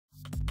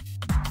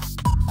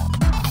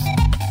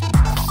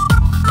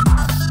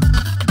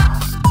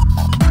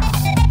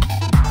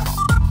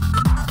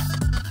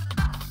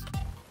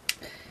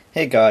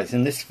Hey guys,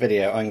 in this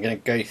video I'm going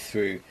to go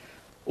through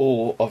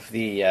all of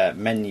the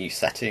menu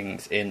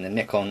settings in the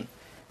Nikon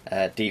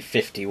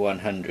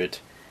D5100.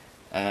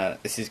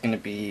 This is going to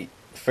be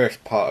the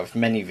first part of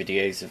many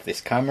videos of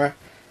this camera,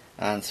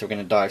 and so we're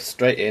going to dive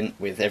straight in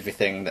with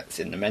everything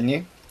that's in the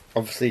menu.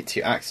 Obviously,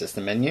 to access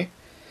the menu,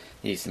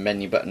 use the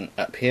menu button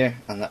up here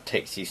and that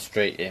takes you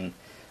straight in.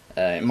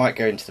 It might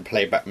go into the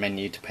playback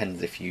menu,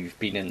 depends if you've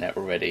been in there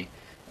already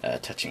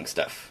touching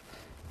stuff.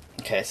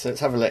 Okay, so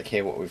let's have a look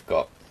here what we've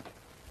got.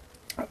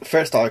 The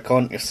first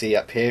icon you'll see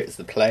up here is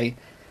the play,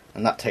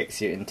 and that takes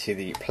you into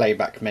the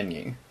playback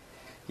menu.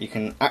 You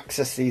can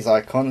access these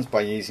icons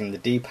by using the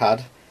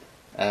D-pad,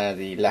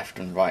 the left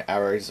and right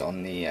arrows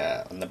on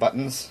the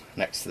buttons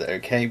next to the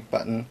OK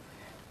button,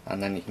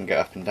 and then you can go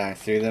up and down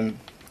through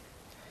them.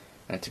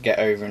 And to get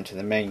over into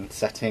the main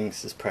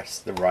settings, just press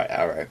the right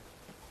arrow.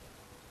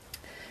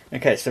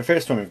 Okay, so the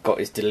first one we've got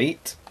is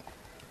delete.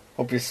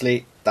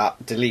 Obviously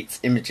that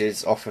deletes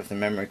images off of the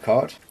memory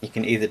card. You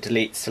can either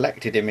delete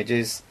selected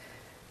images,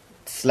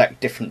 select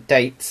different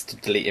dates to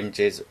delete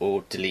images,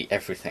 or delete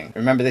everything.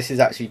 Remember, this is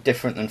actually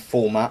different than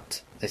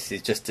format. This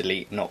is just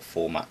delete, not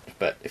format,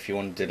 but if you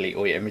want to delete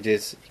all your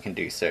images you can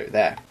do so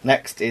there.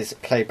 Next is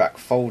playback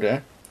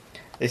folder.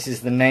 This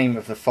is the name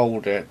of the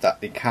folder that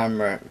the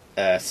camera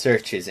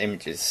searches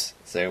images.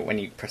 So when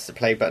you press the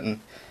play button,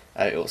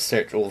 it will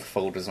search all the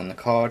folders on the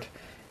card.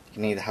 You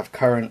can either have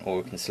current or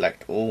you can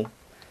select all,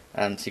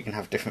 and so you can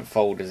have different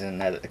folders in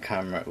there that the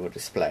camera will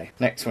display.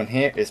 Next one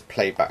here is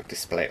playback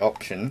display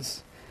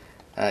options.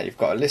 You've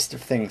got a list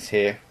of things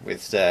here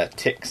with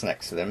ticks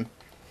next to them.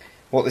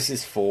 What this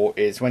is for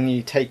is when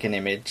you take an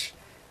image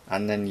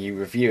and then you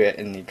review it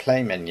in the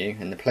play menu,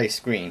 in the play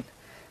screen,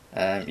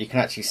 you can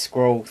actually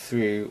scroll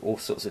through all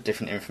sorts of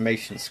different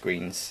information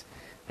screens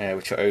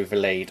which are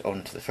overlaid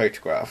onto the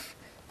photograph,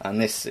 and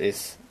this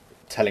is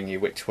telling you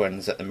which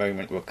ones at the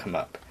moment will come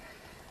up.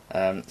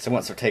 So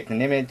once I've taken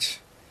an image,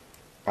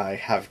 I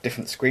have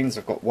different screens.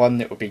 I've got one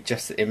that will be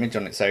just the image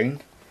on its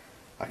own.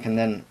 I can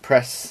then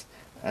press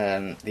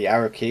the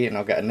arrow key and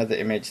I'll get another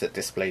image that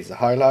displays the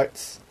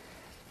highlights.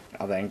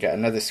 I'll then get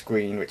another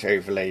screen which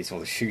overlays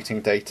all the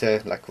shooting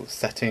data, like all the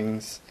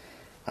settings,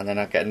 and then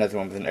I'll get another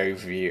one with an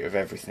overview of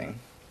everything.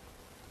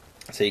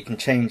 So you can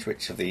change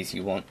which of these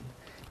you want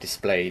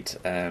displayed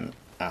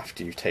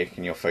after you've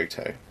taken your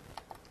photo.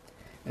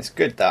 It's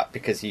good that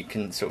because you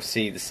can sort of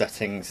see the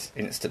settings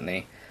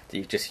instantly that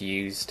you've just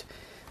used.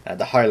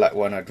 The highlight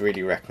one I'd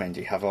really recommend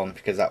you have on,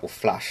 because that will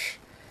flash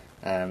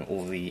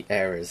all the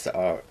areas that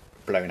are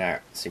blown out,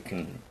 so you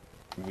can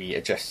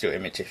readjust your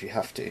image if you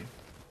have to.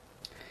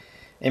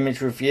 Image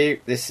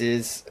review, this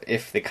is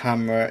if the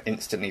camera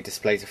instantly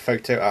displays a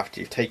photo after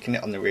you've taken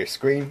it on the rear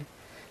screen.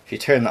 If you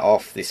turn that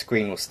off, the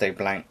screen will stay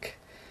blank.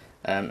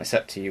 It's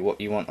up to you what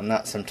you want on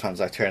that.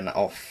 Sometimes I turn that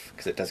off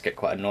because it does get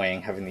quite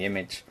annoying having the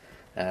image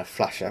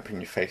flash up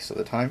in your face all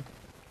the time.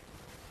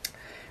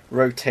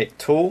 Rotate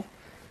tool,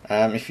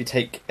 if you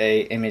take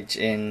an image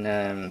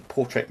in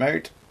portrait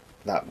mode,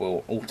 that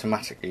will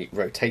automatically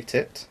rotate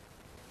it.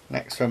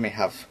 Next one we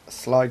have a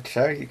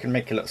slideshow. You can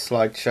make a little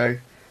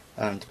slideshow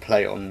to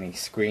play on the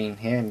screen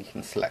here, and you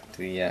can select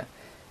the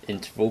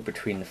interval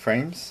between the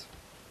frames.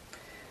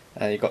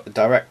 You've got the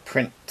direct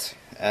print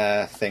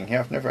thing here.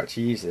 I've never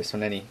actually used this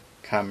on any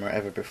camera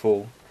ever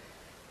before.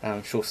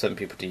 I'm sure some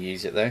people do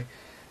use it though.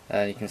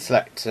 You can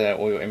select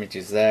all your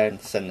images there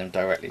and send them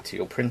directly to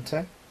your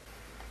printer.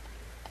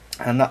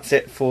 And that's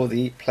it for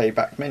the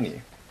playback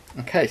menu.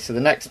 Okay, so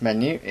the next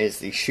menu is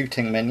the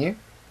shooting menu.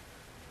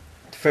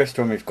 The first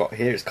one we've got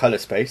here is colour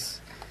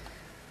space.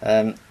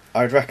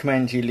 I'd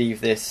recommend you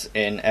leave this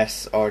in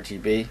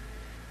sRGB.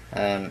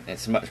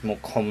 It's a much more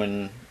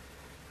common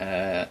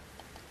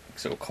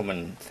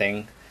common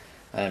thing.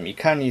 You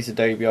can use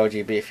Adobe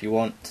RGB if you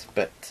want,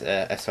 but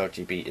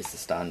sRGB is the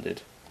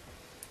standard.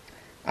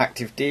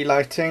 Active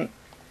delighting,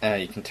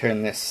 you can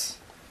turn this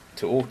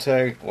to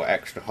auto or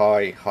extra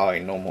high, high,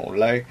 normal or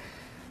low.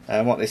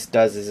 What this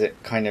does is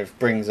it kind of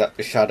brings up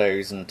the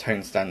shadows and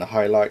tones down the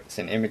highlights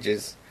in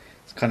images.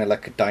 It's kind of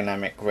like a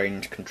dynamic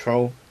range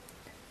control.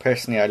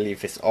 Personally, I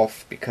leave this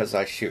off because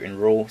I shoot in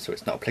RAW, so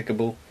it's not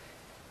applicable.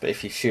 But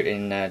if you shoot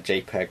in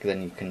JPEG,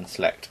 then you can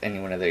select any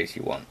one of those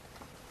you want.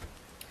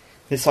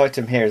 This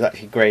item here is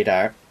actually greyed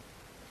out.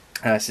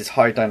 This is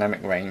high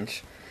dynamic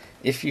range.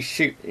 If you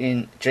shoot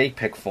in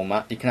JPEG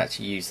format, you can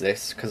actually use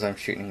this. Because I'm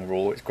shooting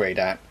RAW, it's greyed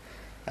out.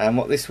 And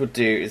what this will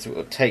do is it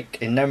will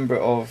take a number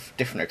of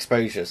different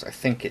exposures. I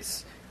think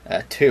it's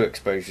 2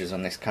 exposures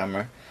on this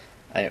camera.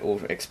 And it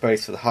will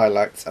expose for the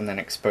highlights and then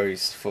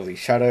expose for the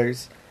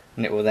shadows.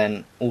 And it will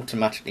then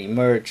automatically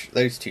merge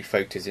those 2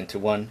 photos into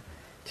one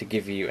to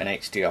give you an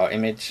HDR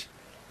image.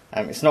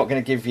 It's not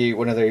going to give you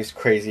one of those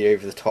crazy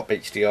over the top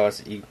HDRs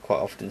that you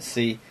quite often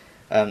see.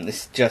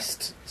 This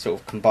just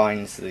sort of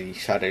combines the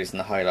shadows and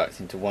the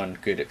highlights into one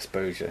good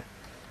exposure.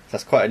 So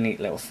that's quite a neat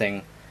little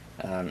thing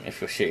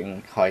if you're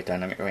shooting high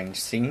dynamic range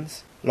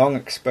scenes. Long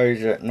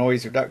exposure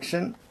noise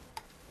reduction.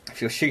 If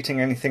you're shooting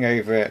anything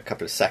over a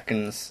couple of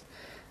seconds,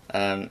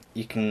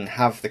 you can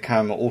have the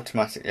camera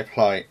automatically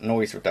apply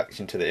noise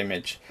reduction to the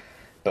image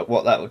but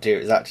what that will do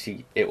is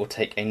actually it will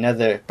take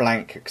another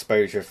blank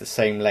exposure of the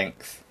same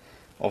length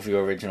of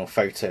your original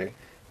photo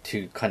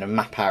to kind of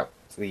map out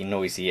the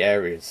noisy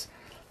areas.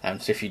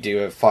 So if you do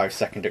a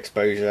 5-second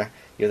exposure,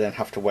 you'll then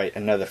have to wait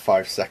another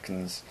 5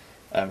 seconds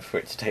for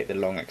it to take the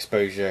long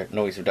exposure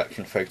noise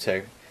reduction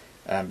photo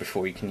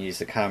before you can use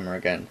the camera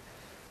again.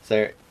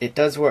 So it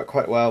does work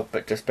quite well,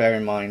 but just bear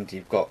in mind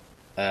you've got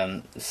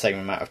the same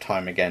amount of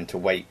time again to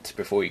wait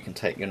before you can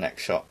take your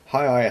next shot.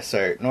 High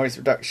ISO noise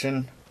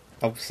reduction.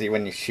 Obviously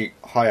when you shoot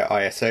higher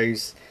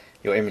ISOs,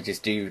 your images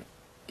do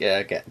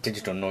get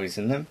digital noise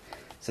in them,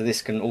 so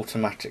this can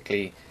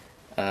automatically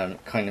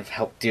kind of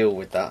help deal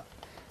with that.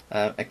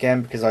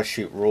 Again, because I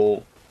shoot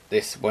RAW,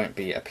 this won't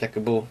be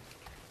applicable.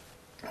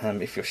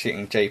 If you're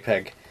shooting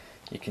JPEG,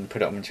 you can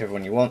put it on whichever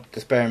one you want.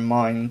 Just bear in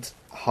mind,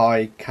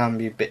 high can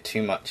be a bit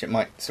too much. It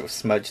might sort of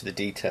smudge the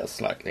details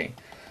slightly.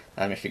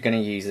 If you're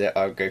going to use it,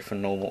 I would go for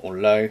normal or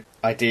low.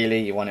 Ideally,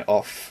 you want it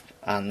off,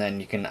 and then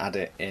you can add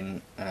it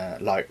in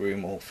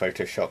Lightroom or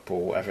Photoshop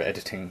or whatever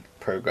editing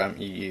program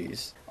you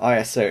use.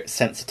 ISO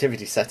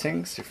sensitivity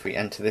settings, if we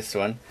enter this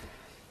one.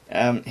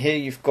 Here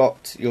you've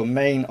got your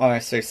main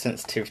ISO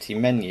sensitivity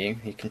menu.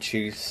 You can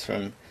choose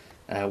from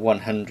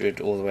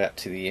 100 all the way up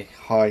to the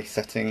high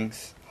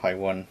settings, high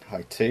 1,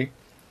 high 2.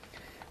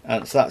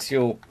 So that's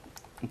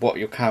what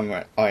your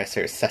camera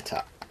ISO is set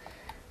at.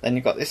 Then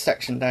you've got this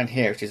section down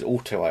here which is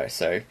auto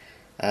ISO.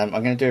 I'm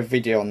going to do a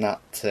video on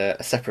that,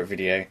 a separate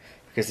video,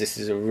 because this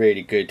is a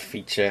really good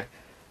feature.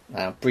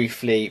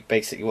 Briefly,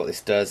 basically what this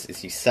does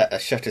is you set a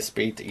shutter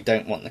speed that you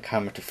don't want the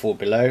camera to fall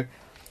below.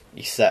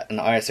 You set an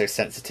ISO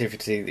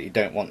sensitivity that you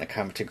don't want the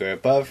camera to go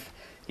above.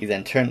 You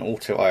then turn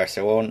auto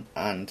ISO on,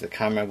 and the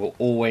camera will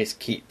always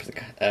keep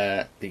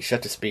the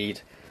shutter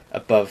speed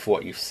above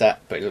what you've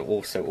set, but it will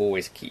also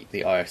always keep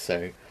the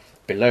ISO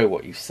below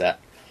what you've set.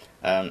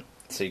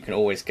 So you can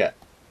always get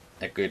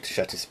a good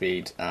shutter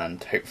speed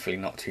and hopefully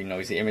not too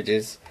noisy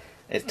images.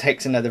 It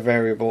takes another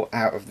variable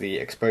out of the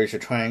exposure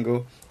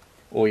triangle.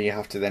 All you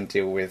have to then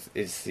deal with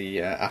is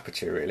the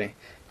aperture, really,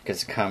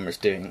 because the camera's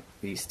doing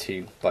these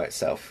two by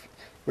itself.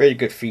 Really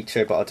good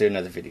feature, but I'll do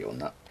another video on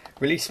that.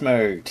 Release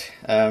mode.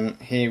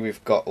 Here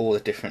we've got all the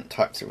different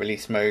types of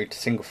release mode: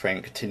 single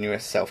frame,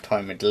 continuous,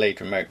 self-timer,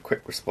 delayed remote,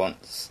 quick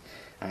response,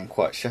 and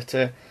quiet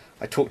shutter.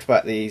 I talked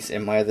about these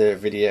in my other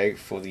video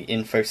for the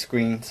info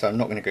screen, so I'm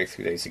not going to go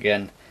through those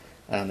again,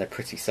 and they're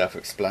pretty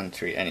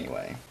self-explanatory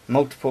anyway.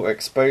 Multiple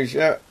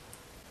exposure.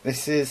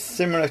 This is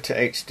similar to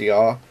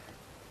HDR,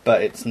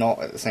 but it's not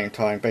at the same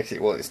time.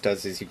 Basically what this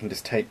does is you can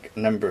just take a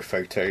number of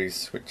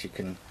photos, which you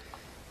can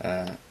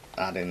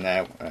add in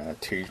there,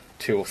 two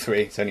or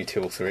three. It's only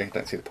 2 or 3, I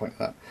don't see the point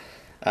of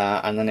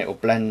that. And then it will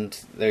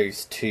blend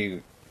those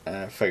two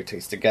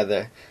photos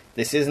together.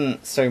 This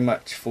isn't so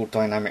much for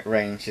dynamic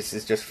range, this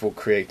is just for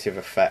creative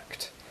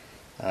effect.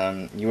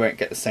 You won't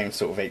get the same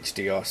sort of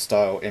HDR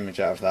style image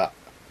out of that.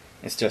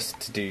 It's just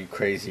to do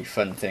crazy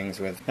fun things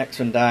with. Next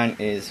one down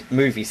is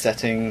movie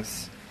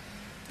settings.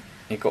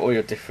 You've got all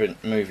your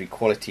different movie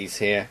qualities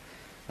here.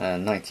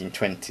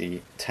 1920,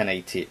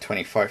 1080 at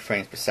 25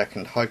 frames per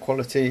second high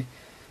quality.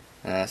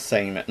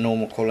 Same at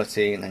normal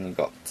quality, and then you've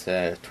got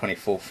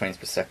 24 frames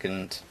per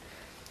second,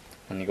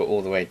 and you've got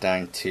all the way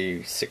down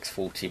to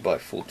 640 by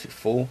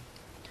 424.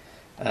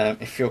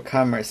 If your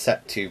camera is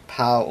set to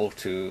PAL or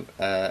to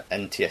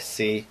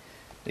NTSC,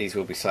 these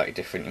will be slightly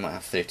different. You might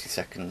have 30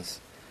 seconds.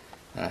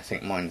 I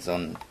think mine's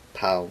on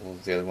PAL or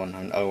the other one.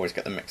 I always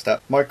get them mixed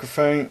up.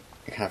 Microphone,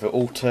 you can have it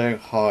auto,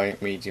 high,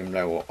 medium,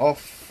 low or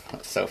off.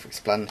 That's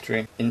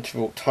self-explanatory.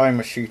 Interval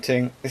timer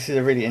shooting. This is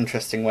a really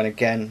interesting one,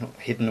 again,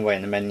 hidden away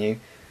in the menu.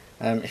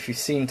 If you've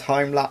seen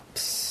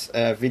time-lapse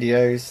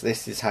videos,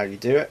 this is how you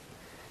do it.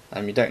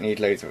 You don't need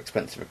loads of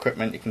expensive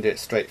equipment, you can do it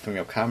straight from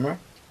your camera.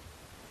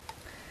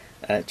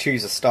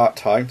 Choose a start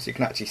time, so you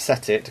can actually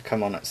set it to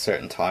come on at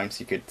certain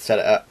times. You could set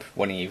it up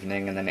one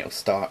evening and then it'll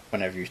start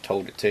whenever you've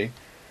told it to,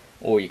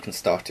 or you can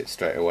start it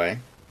straight away.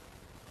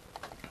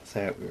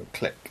 So we'll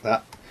click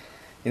that.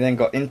 You then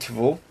got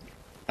interval.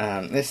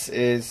 This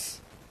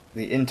is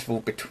the interval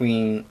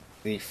between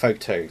the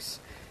photos.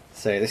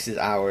 So this is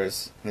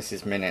hours, this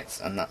is minutes,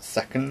 and that's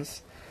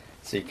seconds.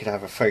 So you could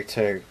have a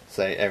photo,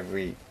 say,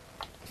 every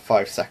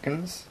 5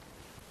 seconds.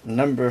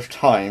 Number of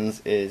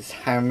times is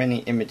how many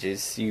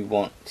images you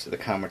want the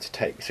camera to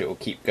take, so it will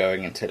keep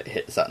going until it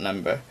hits that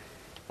number.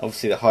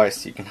 Obviously the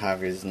highest you can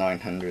have is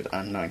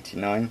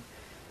 999.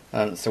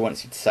 So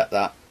once you'd set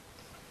that,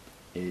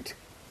 you'd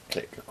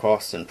click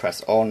across and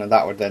press on, and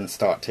that would then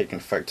start taking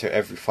a photo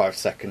every 5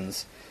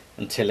 seconds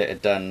until it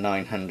had done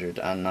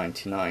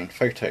 999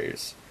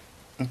 photos.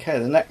 Okay,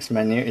 the next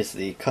menu is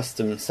the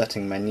custom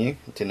setting menu,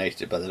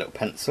 denoted by the little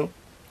pencil.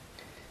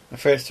 The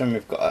first one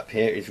we've got up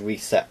here is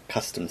reset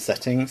custom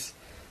settings.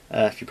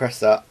 If you press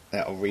that,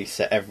 that'll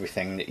reset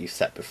everything that you've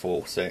set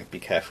before, so be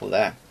careful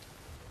there.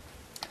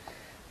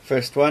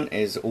 First one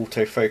is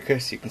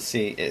autofocus. You can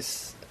see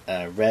it's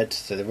red,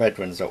 so the red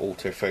ones are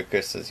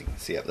autofocus, as you can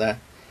see up there.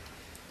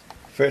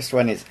 First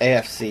one is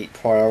AFC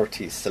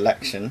priorities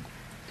selection.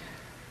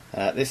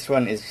 This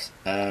one is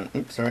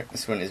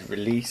this one is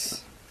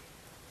release.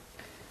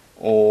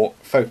 or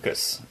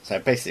focus. So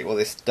basically what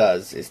this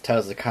does is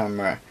tells the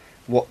camera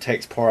what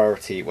takes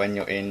priority when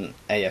you're in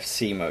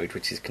AFC mode,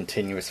 which is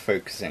continuous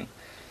focusing.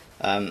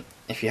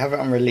 If you have it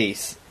on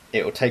release,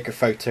 it will take a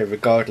photo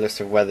regardless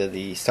of whether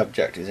the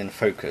subject is in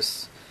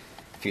focus.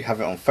 If you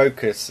have it on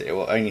focus, it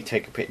will only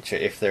take a picture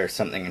if there is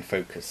something in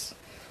focus.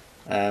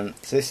 So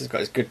this has got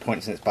its good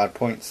points and its bad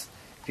points.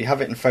 If you have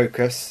it in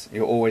focus,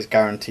 you're always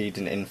guaranteed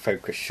an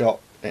in-focus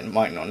shot. It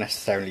might not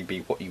necessarily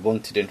be what you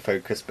wanted in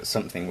focus, but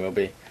something will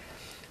be.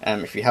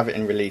 If you have it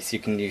in release, you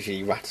can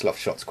usually rattle off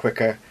shots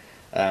quicker,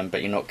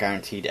 but you're not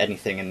guaranteed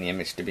anything in the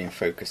image to be in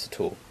focus at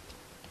all.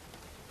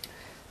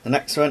 The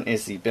next one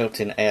is the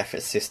built-in AF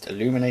Assist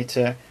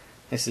illuminator.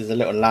 This is a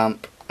little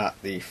lamp at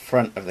the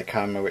front of the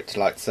camera which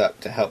lights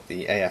up to help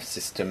the AF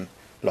system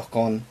lock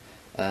on.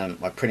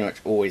 I pretty much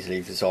always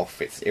leave this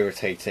off. It's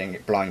irritating,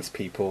 it blinds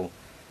people,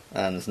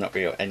 and there's not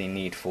really any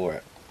need for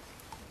it.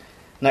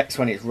 Next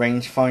one is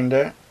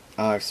rangefinder.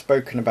 I've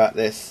spoken about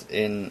this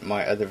in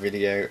my other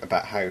video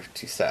about how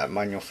to set up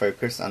manual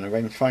focus and a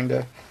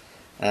rangefinder.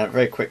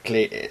 Very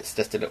quickly, it's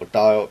just a little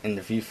dial in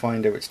the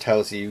viewfinder which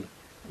tells you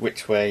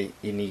which way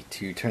you need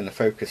to turn the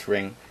focus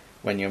ring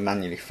when you're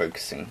manually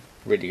focusing.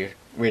 Really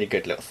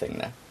good little thing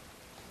there.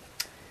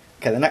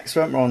 Okay, the next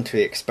one, we're on to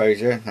the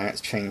exposure. Now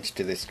it's changed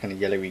to this kind of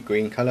yellowy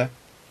green colour.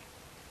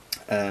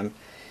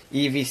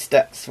 EV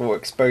steps for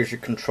exposure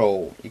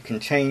control. You can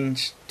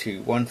change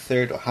to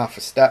 1/3 or half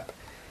a step.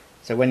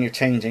 So when you're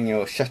changing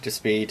your shutter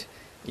speed,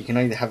 you can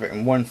either have it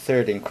in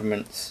 1/3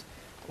 increments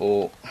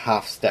or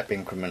half step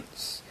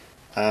increments.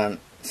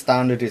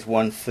 Standard is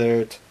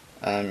 1/3.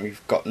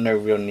 You've got no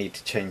real need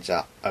to change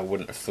that, I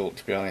wouldn't have thought,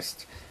 to be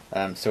honest.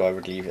 So I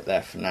would leave it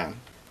there for now.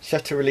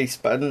 Shutter release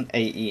button,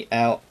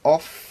 AEL,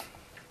 off.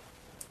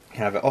 You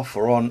can have it off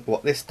or on.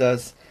 What this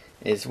does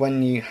is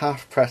when you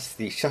half press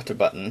the shutter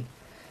button,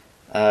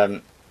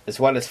 as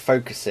well as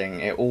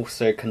focusing, it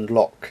also can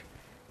lock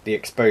the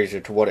exposure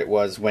to what it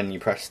was when you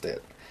pressed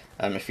it.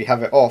 If you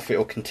have it off, it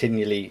will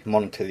continually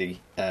monitor the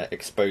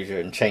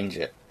exposure and change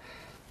it.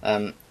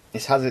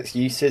 This has its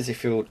uses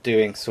if you're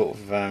doing sort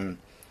of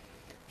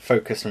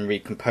focus and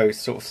recompose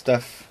sort of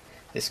stuff.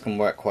 This can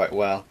work quite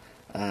well,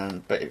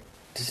 but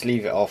just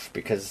leave it off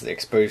because the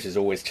exposure is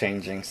always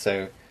changing,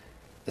 so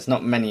there's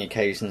not many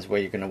occasions where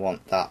you're going to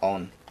want that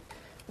on.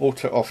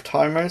 Auto off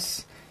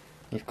timers.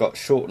 You've got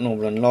short,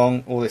 normal and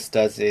long. All this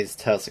does is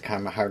tells the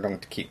camera how long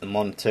to keep the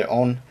monitor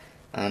on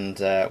and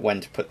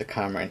when to put the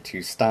camera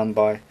into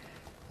standby.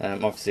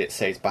 Obviously it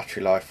saves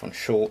battery life on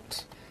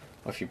short,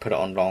 or if you put it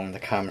on long, the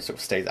camera sort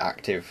of stays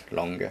active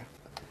longer.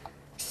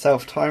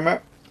 Self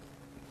timer.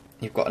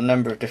 You've got a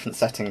number of different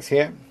settings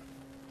here.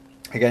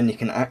 Again, you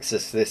can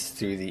access this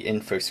through the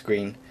info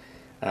screen,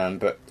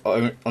 but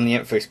on the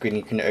info screen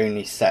you can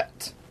only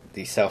set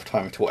the self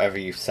timer to whatever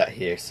you've set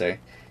here, so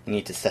you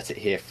need to set it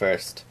here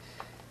first.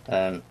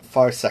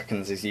 5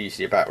 seconds is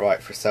usually about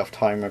right for a self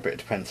timer, but it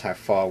depends how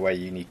far away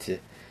you need to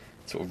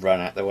sort of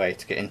run out the way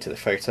to get into the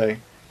photo.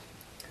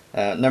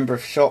 Number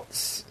of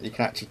shots, you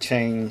can actually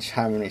change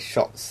how many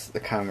shots the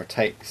camera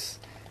takes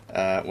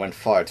when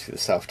fired through the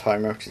self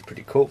timer, which is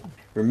pretty cool.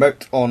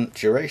 Remote on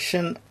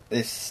duration.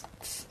 This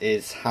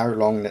is how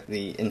long that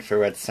the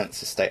infrared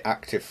sensors stay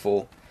active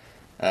for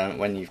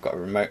when you've got a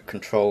remote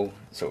control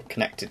sort of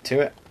connected to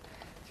it.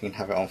 You can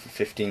have it on for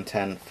 15,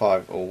 10,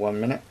 5 or 1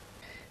 minute.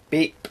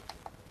 Beep.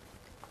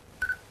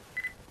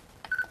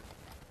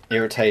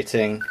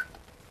 Irritating.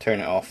 Turn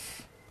it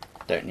off.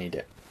 Don't need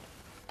it.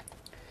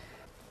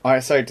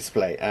 ISO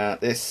display.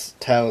 This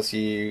tells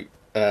you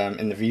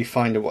in the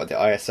viewfinder what the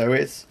ISO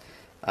is.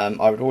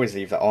 I would always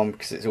leave that on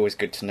because it's always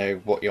good to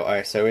know what your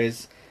ISO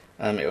is.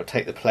 It will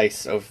take the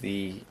place of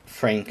the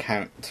frame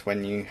count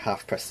when you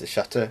half press the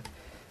shutter,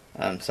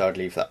 so I'd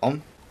leave that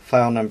on.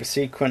 File number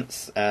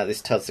sequence.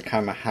 This tells the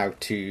camera how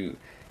to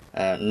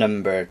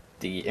number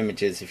the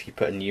images if you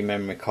put a new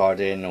memory card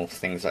in or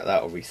things like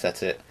that, or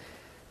reset it.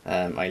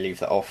 I leave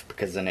that off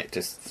because then it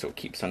just sort of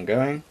keeps on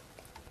going.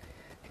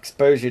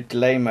 Exposure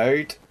delay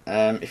mode.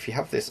 If you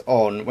have this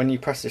on, when you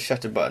press the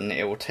shutter button,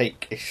 it will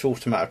take a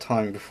short amount of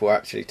time before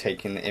actually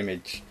taking the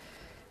image.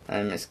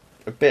 It's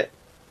a bit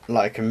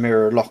like a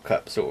mirror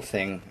lockup sort of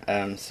thing,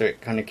 so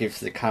it kind of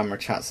gives the camera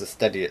a chance to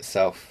steady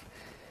itself.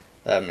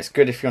 It's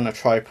good if you're on a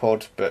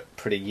tripod, but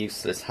pretty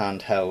useless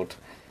handheld.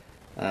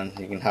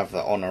 You can have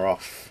that on or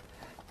off.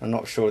 I'm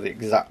not sure the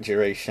exact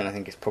duration. I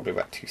think it's probably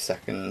about 2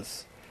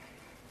 seconds.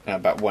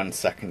 About 1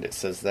 second it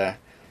says there.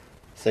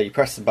 So you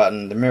press the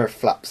button, the mirror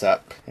flaps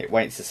up, it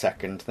waits a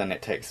second, then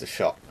it takes the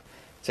shot.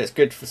 So it's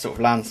good for sort of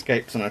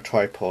landscapes on a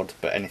tripod,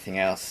 but anything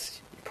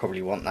else, you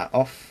probably want that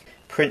off.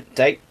 Print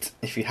date.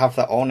 If you have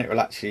that on, it will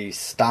actually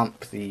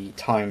stamp the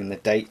time and the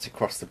date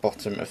across the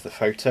bottom of the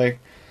photo.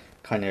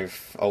 Kind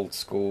of old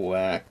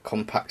school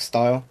compact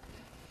style.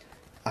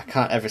 I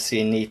can't ever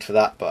see a need for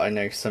that, but I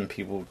know some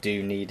people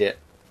do need it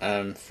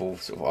for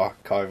sort of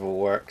archival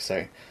work,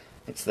 so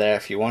it's there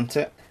if you want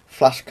it.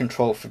 Flash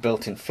control for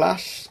built-in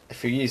flash.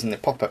 If you're using the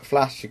pop-up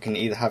flash, you can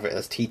either have it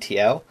as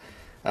TTL,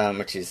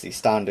 which is the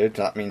standard.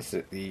 That means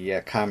that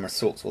the camera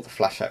sorts all the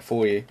flash out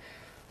for you,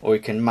 or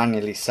you can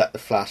manually set the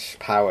flash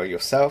power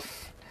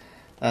yourself.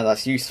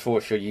 That's useful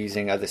if you're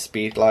using other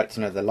speed lights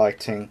and other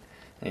lighting,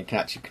 and you can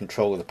actually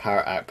control the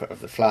power output of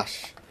the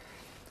flash.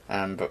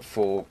 But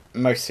for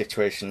most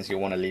situations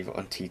you'll want to leave it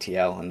on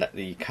TTL and let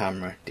the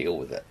camera deal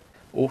with it.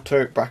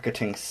 Auto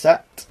bracketing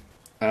set.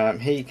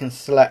 Here you can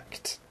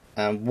select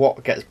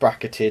what gets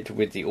bracketed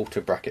with the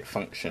auto bracket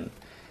function.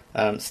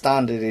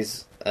 Standard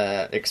is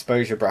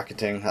exposure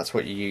bracketing. That's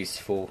what you use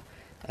for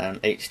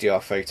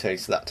HDR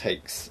photos. That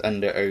takes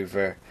under,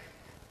 over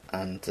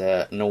and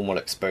normal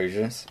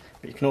exposures.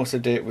 But you can also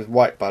do it with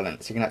white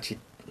balance. You can actually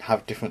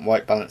have different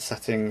white balance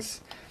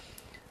settings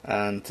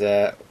and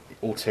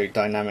auto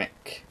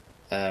dynamic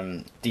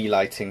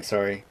delighting,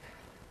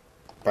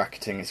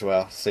 bracketing as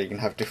well. So you can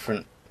have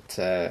different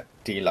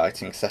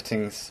delighting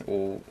settings,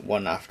 all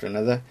one after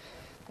another.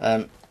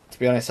 To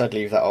be honest, I'd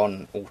leave that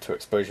on. Auto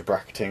exposure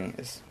bracketing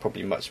is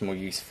probably much more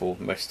useful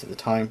most of the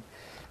time,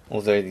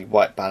 although the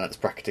white balance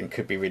bracketing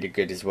could be really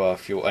good as well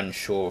if you're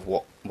unsure of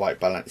what white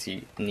balance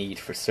you need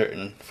for a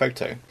certain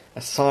photo.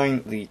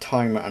 Assign the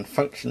timer and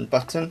function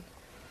button.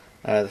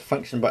 The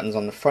function button's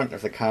on the front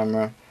of the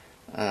camera,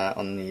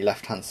 on the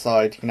left hand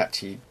side. You can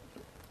actually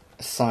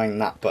assign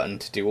that button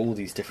to do all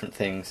these different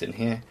things in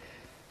here,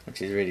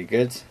 which is really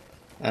good.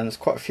 And there's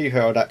quite a few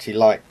here I'd actually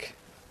like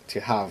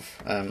to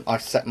have.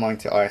 I've set mine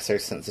to ISO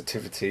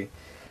sensitivity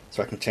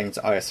so I can change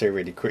the ISO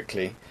really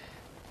quickly,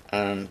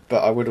 but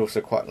I would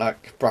also quite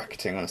like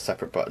bracketing on a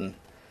separate button,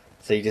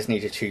 so you just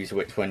need to choose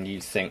which one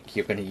you think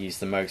you're going to use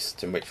the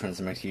most and which one's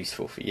the most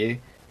useful for you.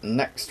 The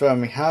next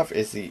one we have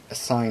is the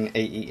assign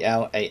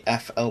AEL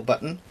AFL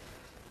button.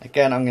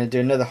 Again, I'm going to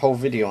do another whole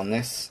video on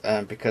this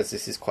because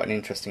this is quite an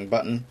interesting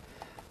button.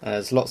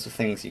 There's lots of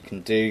things you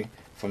can do,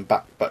 from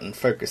back button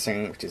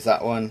focusing, which is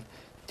that one,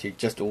 to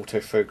just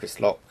autofocus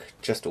lock,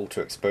 just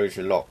auto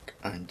exposure lock,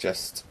 and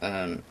just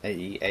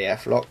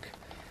AE/AF lock.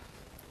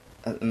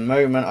 At the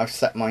moment I've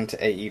set mine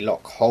to AE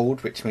lock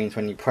hold, which means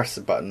when you press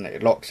the button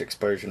it locks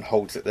exposure and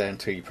holds it there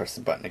until you press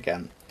the button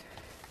again.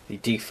 The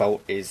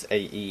default is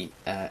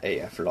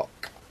AE/AF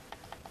lock,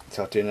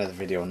 so I'll do another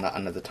video on that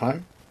another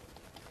time.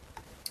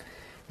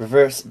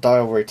 Reverse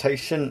dial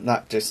rotation,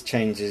 that just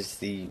changes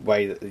the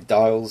way that the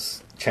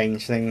dials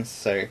change things.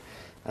 So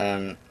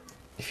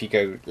if you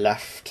go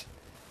left,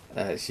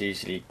 it's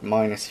usually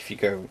minus. If you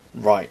go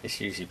right, it's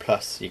usually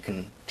plus. You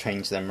can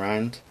change them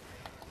around.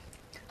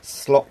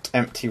 Slot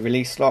empty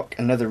release lock,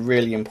 another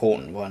really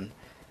important one.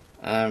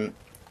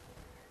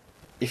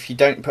 If you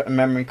don't put a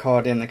memory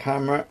card in the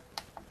camera,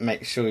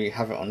 make sure you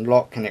have it on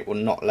lock and it will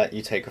not let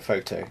you take a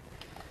photo.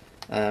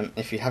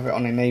 If you have it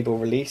on enable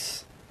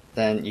release,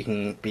 then you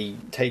can be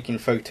taking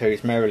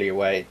photos merrily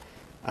away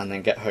and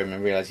then get home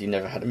and realise you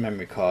never had a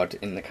memory card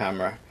in the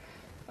camera,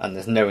 and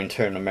there's no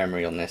internal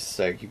memory on this,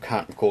 so you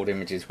can't record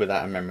images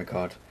without a memory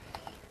card.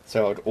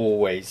 So I'd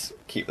always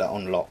keep that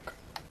on lock.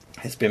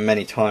 There's been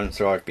many times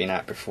where I've been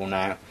out before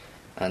now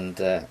and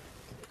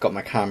got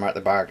my camera at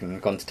the bag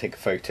and gone to take a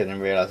photo and then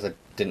realised I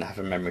didn't have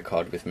a memory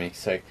card with me,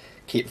 so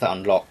keep that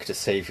on lock to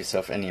save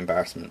yourself any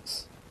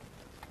embarrassments.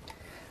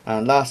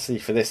 And lastly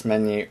for this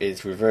menu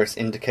is reverse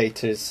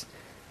indicators.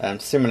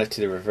 Similar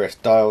to the reverse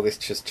dial, this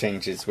just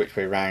changes which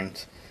way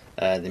round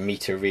the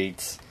meter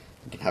reads.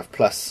 You can have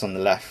plus on the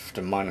left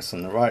and minus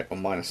on the right, or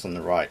minus on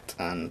the right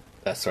and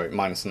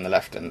minus on the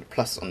left and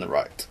plus on the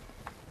right.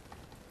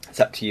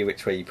 It's up to you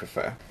which way you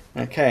prefer.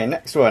 Okay,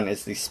 next one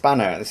is the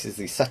spanner. This is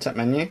the setup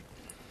menu,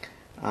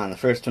 and the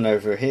first one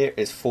over here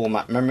is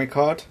format memory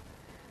card.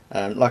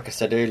 Like I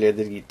said earlier,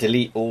 the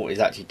delete all is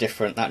actually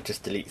different. That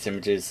just deletes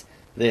images.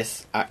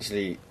 This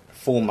actually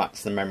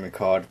formats the memory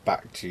card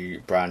back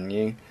to brand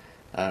new.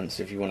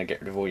 So if you want to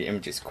get rid of all your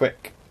images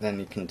quick, then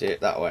you can do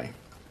it that way.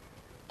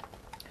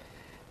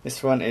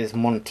 This one is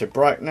monitor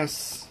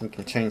brightness. You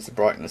can change the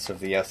brightness of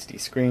the LCD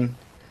screen.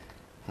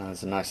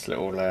 There's a nice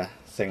little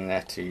thing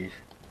there to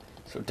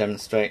sort of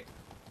demonstrate.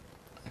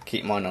 I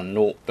keep mine on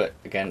 0, but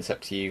again it's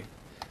up to you,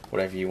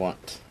 whatever you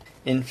want.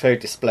 Info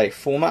display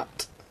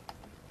format.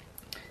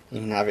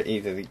 You can have it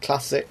either the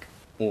classic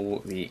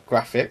or the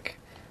graphic.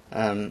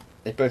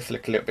 They both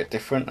look a little bit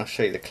different. I'll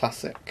show you the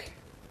classic.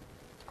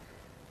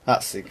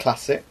 That's the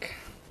classic.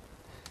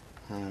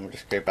 And we'll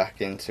just go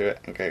back into it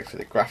and go for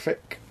the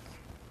graphic.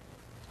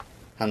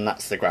 And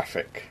that's the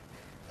graphic.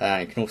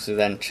 You can also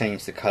then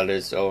change the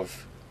colours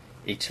of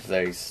each of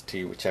those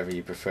to whichever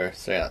you prefer,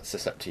 so that's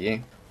just up to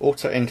you.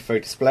 Auto info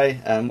display,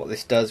 what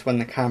this does when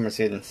the camera's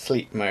in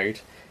sleep mode,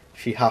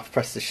 if you half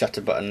press the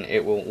shutter button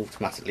it will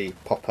automatically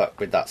pop up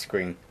with that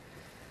screen.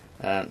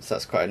 So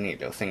that's quite a neat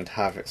little thing to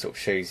have. It sort of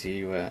shows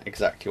you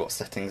exactly what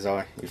settings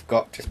you've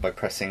got just by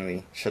pressing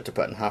the shutter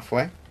button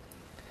halfway.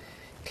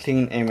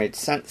 Clean image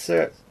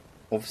sensor,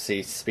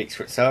 obviously speaks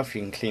for itself.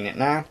 You can clean it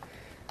now,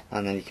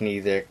 and then you can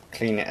either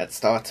clean it at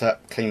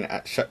startup, clean it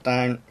at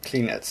shutdown,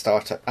 clean it at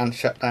startup and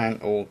shutdown,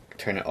 or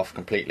turn it off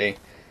completely.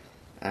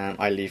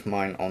 I leave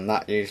mine on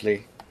that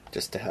usually,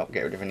 just to help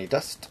get rid of any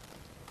dust.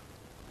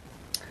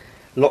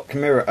 Lock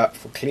mirror up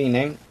for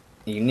cleaning.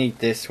 You need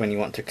this when you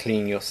want to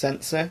clean your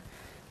sensor.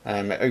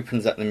 It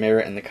opens up the mirror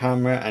in the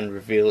camera and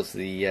reveals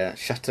the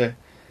shutter,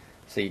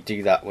 So you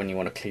do that when you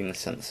want to clean the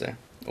sensor.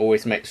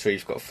 Always make sure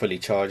you've got a fully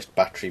charged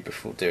battery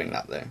before doing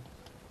that though.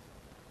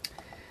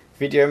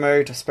 Video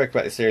mode, I spoke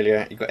about this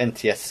earlier. You've got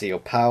NTSC or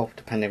PAL,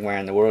 depending where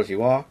in the world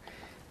you are.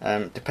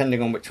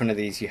 Depending on which one of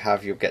these you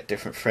have, you'll get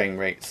different frame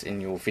rates in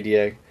your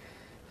video.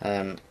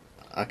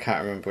 I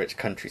can't remember which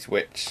country's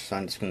which, so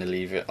I'm just going to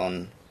leave it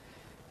on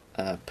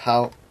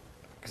PAL,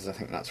 because I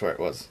think that's where it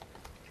was.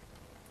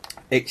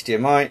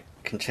 HDMI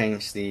can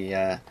change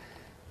the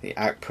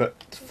output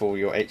for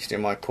your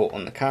HDMI port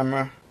on the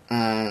camera.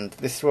 And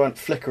this one,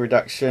 flicker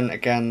reduction,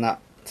 again that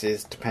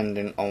is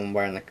dependent on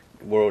where in the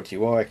world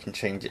you are. You can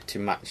change it to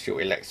match your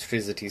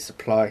electricity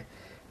supply,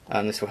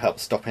 and this will help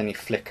stop any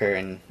flicker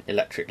in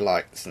electric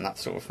lights and that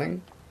sort of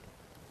thing.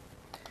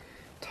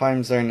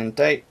 Time zone and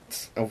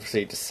date,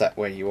 obviously just set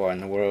where you are in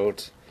the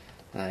world.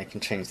 You can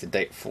change the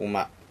date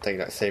format,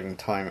 daylight saving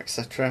time,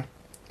 etc.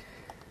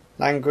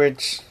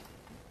 Language,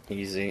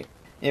 easy.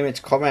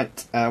 Image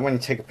comment, when you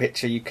take a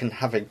picture you can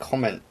have a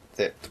comment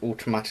that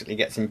automatically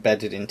gets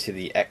embedded into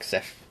the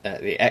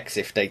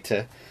EXIF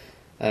data.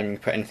 You can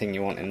put anything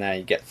you want in there.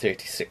 You get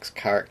 36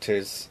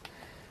 characters,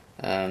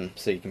 so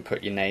you can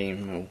put your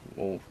name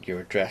or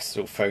your address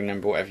or phone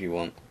number, whatever you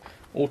want.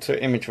 Auto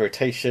image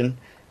rotation,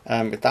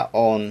 with that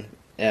on,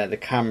 the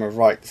camera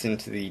writes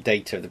into the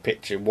data of the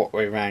picture what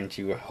way around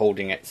you are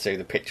holding it, so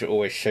the picture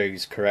always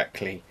shows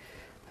correctly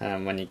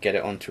when you get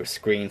it onto a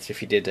screen. So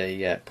if you did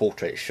a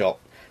portrait shot,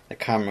 the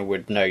camera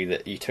would know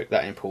that you took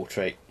that in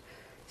portrait,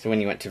 so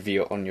when you went to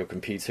view it on your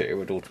computer it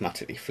would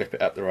automatically flip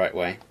it up the right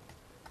way.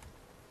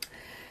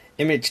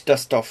 Image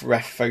dust off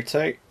ref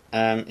photo.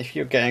 If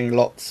you're getting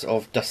lots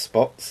of dust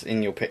spots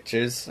in your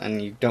pictures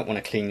and you don't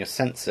want to clean your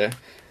sensor,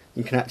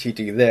 you can actually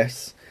do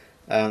this.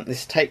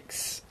 This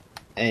takes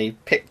a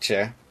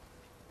picture,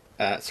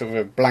 sort of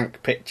a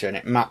blank picture, and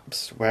it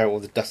maps where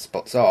all the dust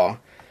spots are,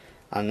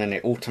 and then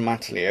it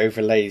automatically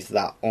overlays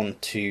that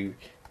onto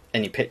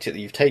any picture that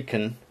you've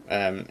taken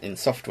in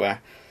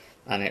software,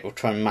 and it will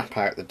try and map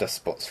out the dust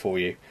spots for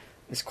you.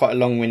 It's quite a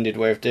long-winded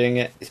way of doing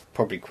it. It's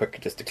probably quicker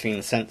just to clean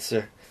the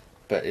sensor,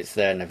 but it's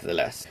there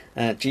nevertheless.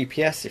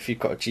 GPS, if you've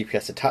got a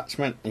GPS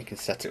attachment, you can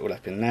set it all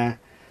up in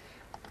there.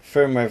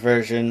 Firmware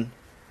version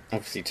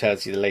obviously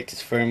tells you the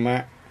latest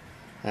firmware.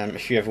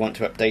 If you ever want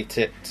to update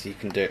it, you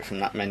can do it from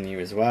that menu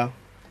as well.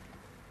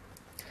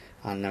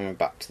 And then we're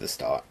back to the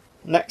start.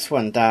 Next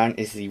one down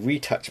is the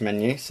retouch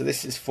menu. So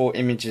this is for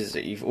images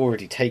that you've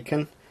already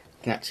taken.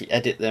 You can actually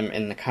edit them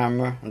in the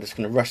camera. I'm just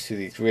going to rush through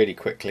these really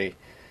quickly.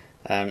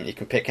 You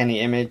can pick any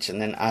image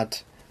and then add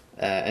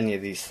any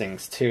of these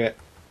things to it.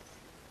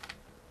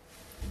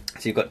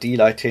 So you've got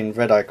delighting,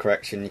 red eye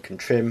correction, you can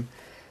trim,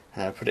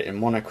 put it in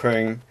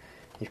monochrome.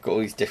 You've got all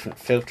these different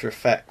filter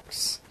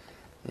effects.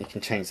 You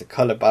can change the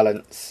colour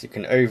balance. You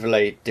can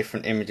overlay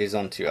different images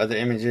onto other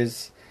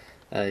images.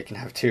 You can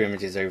have two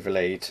images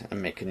overlaid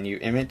and make a new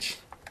image.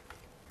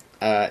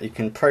 You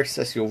can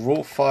process your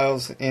raw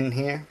files in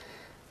here.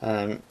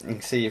 You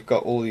can see you've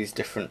got all these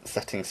different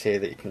settings here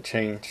that you can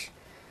change,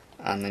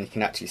 and then you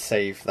can actually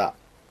save that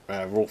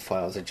raw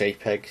file as a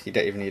JPEG. You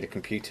don't even need a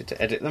computer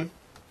to edit them,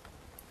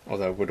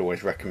 although I would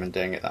always recommend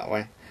doing it that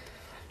way.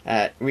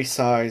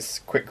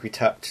 Resize, quick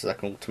retouch is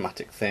like an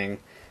automatic thing.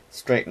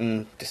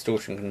 Straighten,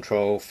 distortion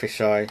control,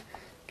 fisheye.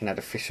 You can add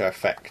a fisheye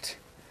effect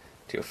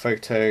to your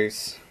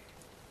photos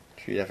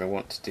if you ever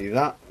want to do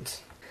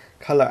that.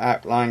 Color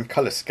outline,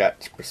 color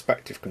sketch,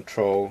 perspective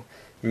control,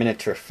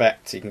 miniature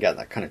effect, so you can get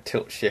that kind of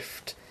tilt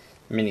shift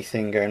mini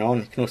thing going on.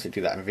 You can also do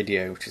that in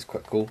video, which is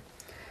quite cool.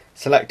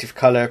 Selective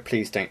color,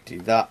 please don't do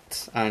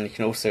that. And you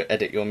can also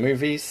edit your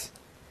movies.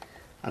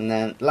 And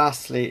then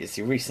lastly is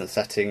your recent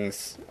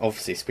settings.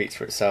 Obviously speaks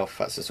for itself.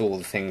 That's just all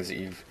the things that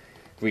you've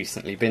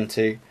recently been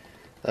to.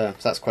 So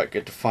that's quite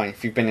good to find.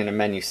 If you've been in a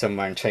menu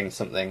somewhere and changed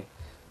something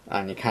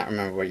and you can't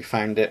remember where you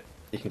found it,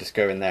 you can just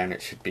go in there and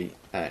it should be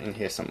in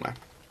here somewhere.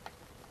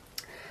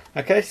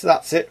 Okay, so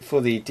that's it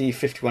for the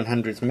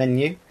D5100's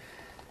menu.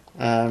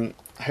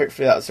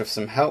 Hopefully that was of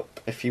some help.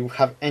 If you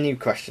have any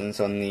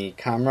questions on the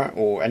camera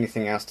or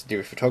anything else to do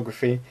with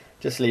photography,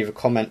 just leave a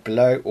comment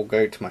below or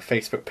go to my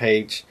Facebook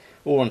page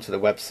or onto the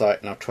website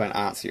and I'll try and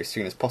answer you as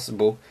soon as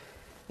possible.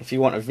 If you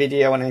want a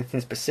video on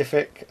anything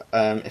specific,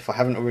 if I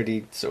haven't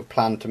already sort of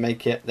planned to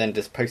make it, then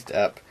just post it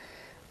up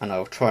and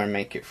I'll try and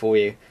make it for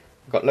you.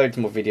 I've got loads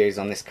more videos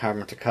on this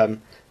camera to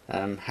come,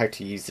 how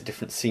to use the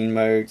different scene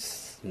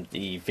modes,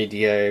 the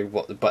video,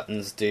 what the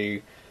buttons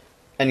do,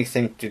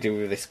 anything to do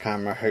with this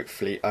camera.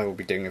 Hopefully I will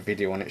be doing a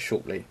video on it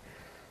shortly.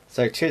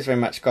 So cheers very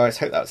much guys,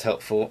 hope that was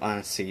helpful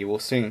and see you all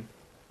soon.